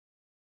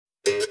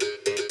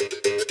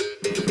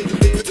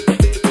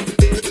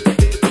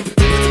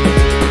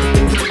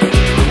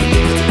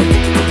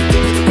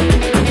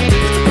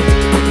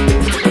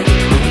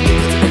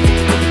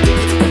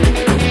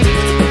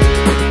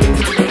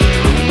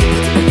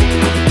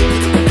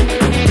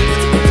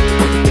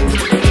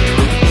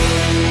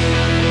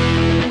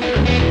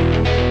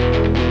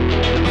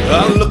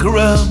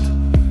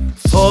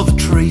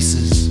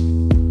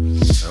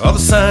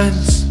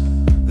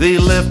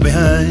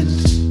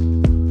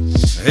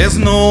There's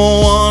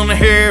no one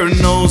here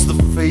who knows the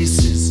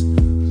faces,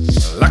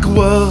 like a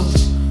world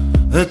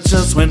that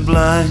just went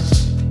blind.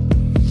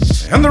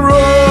 And the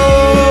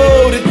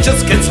road, it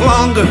just gets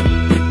longer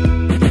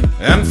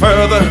and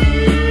further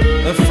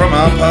from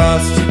our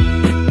past.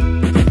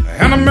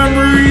 And the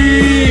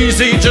memories,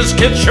 they just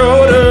get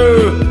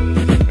shorter,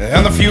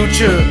 and the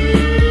future,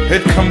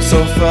 it comes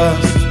so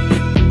fast.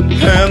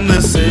 And they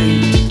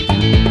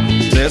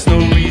say there's no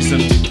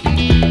reason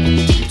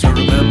to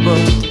remember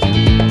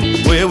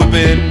where we've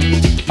been,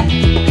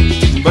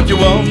 but you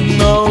won't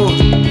know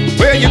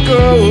where you're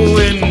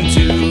going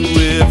to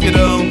if you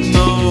don't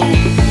know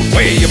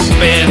where you've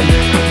been.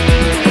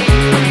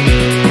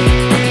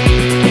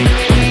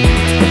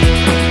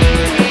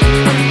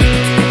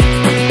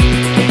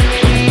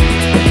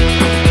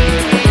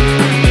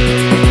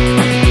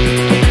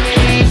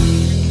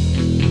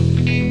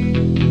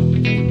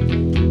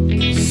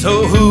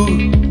 So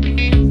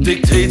who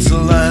dictates the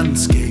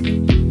landscape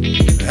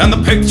and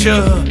the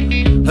picture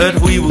that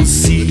we will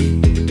see?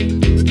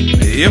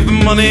 If the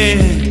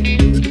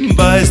money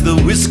buys the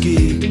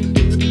whiskey,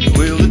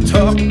 will the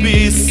talk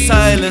be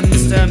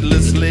silenced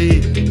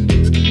endlessly?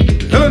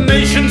 And a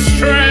nation's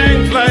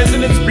strength lies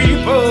in its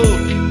people,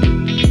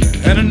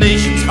 and a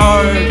nation's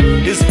heart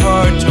is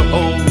hard to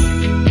hold.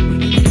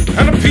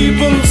 And a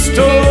people's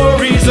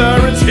stories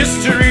are its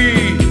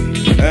history,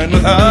 and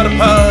without a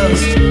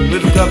past,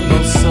 we've got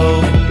no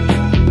soul.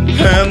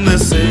 And they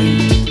say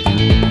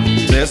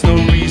there's no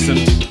reason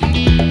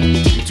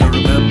to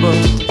remember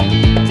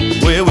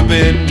where we've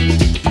been,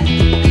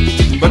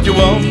 but you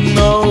won't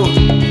know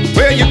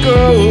where you're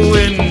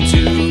going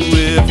to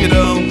if you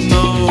don't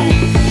know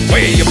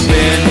where you've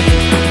been.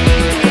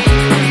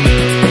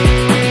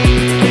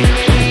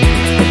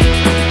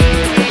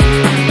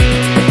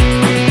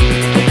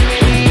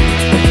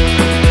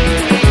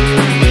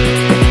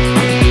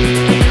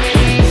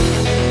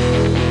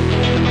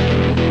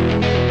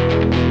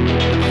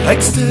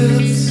 Like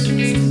steps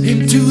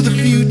into the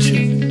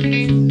future,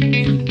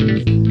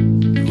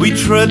 we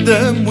tread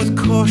them with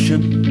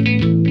caution.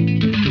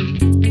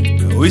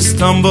 We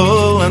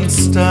stumble and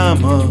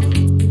stammer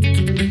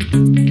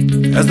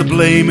as the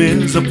blame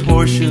is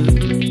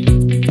apportioned.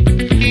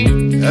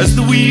 As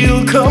the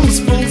wheel comes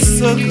full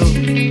circle,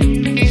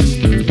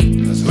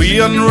 as we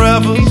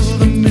unravel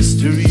the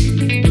mystery,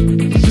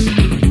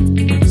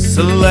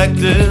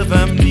 selective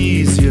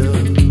amnesia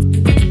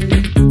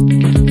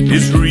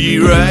is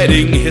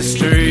rewriting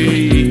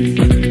history.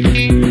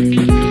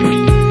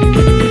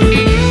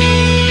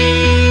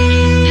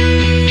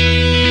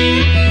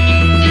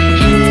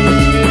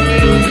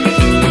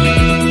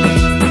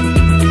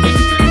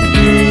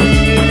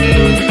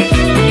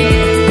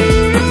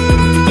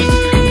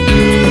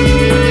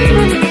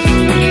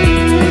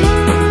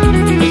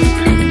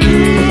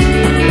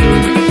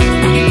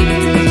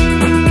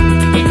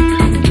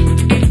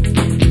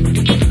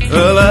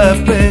 Well,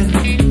 I've been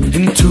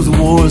into the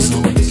war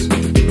zones,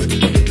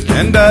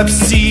 and I've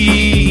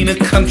seen a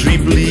country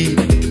bleed,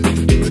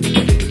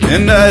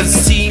 and I've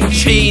seen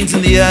chains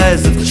in the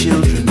eyes of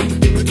children,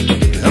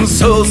 and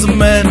souls of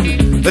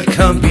men that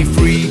can't be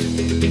freed.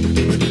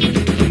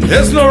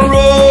 There's no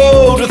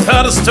road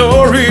without a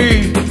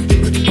story,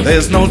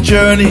 there's no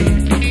journey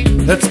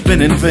that's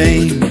been in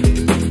vain.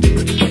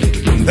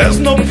 There's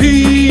no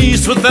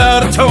peace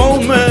without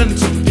atonement,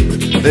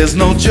 there's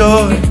no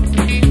joy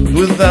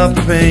without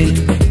the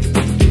pain.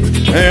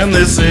 And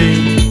they say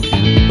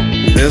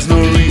there's no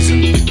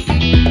reason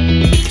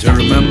to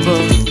remember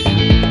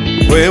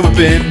where we've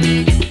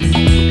been,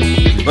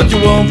 but you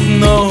won't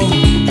know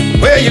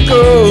where you're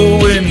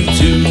going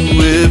to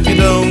if you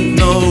don't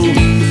know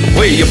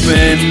where you've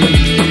been.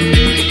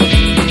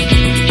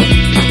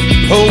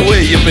 Oh,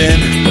 where you've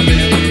been.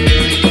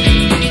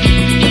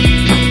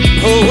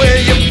 Oh, where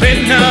you've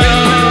been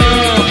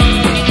now.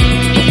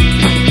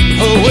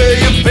 Oh, where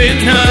you've been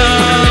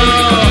now.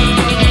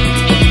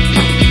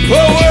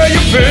 Oh, where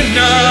you've been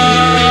now.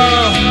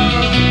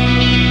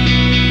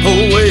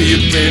 Oh, where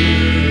you've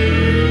been.